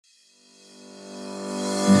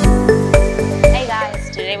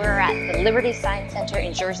Today we're at the Liberty Science Center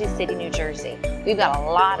in Jersey City, New Jersey. We've got a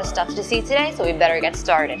lot of stuff to see today, so we better get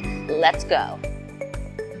started. Let's go.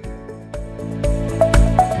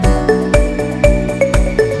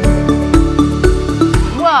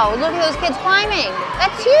 Whoa, look at those kids climbing.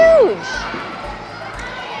 That's huge.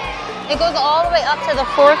 It goes all the way up to the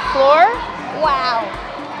 4th floor. Wow.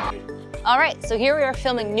 All right, so here we are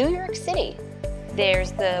filming New York City.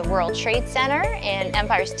 There's the World Trade Center and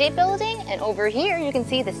Empire State Building, and over here you can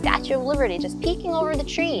see the Statue of Liberty just peeking over the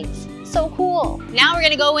trees. So cool. Now we're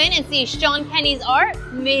gonna go in and see Sean Penny's art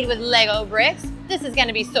made with Lego bricks. This is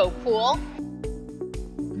gonna be so cool.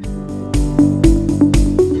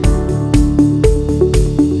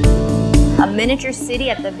 A miniature city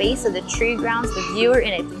at the base of the tree grounds the viewer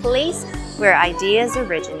in a place where ideas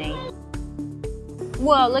originate.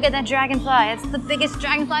 Whoa, look at that dragonfly. It's the biggest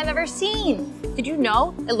dragonfly I've ever seen. Did you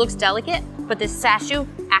know it looks delicate, but this statue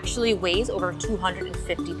actually weighs over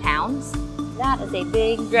 250 pounds? That is a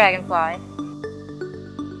big dragonfly.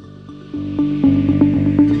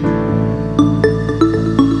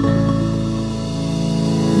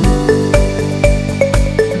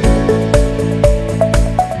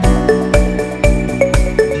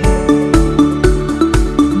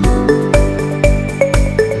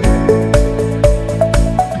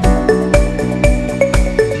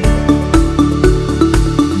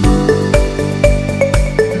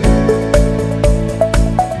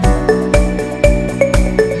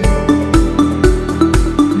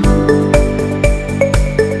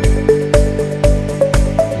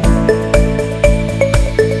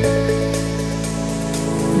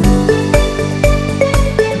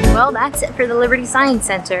 Well, that's it for the Liberty Science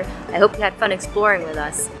Center. I hope you had fun exploring with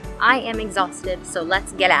us. I am exhausted, so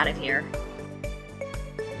let's get out of here.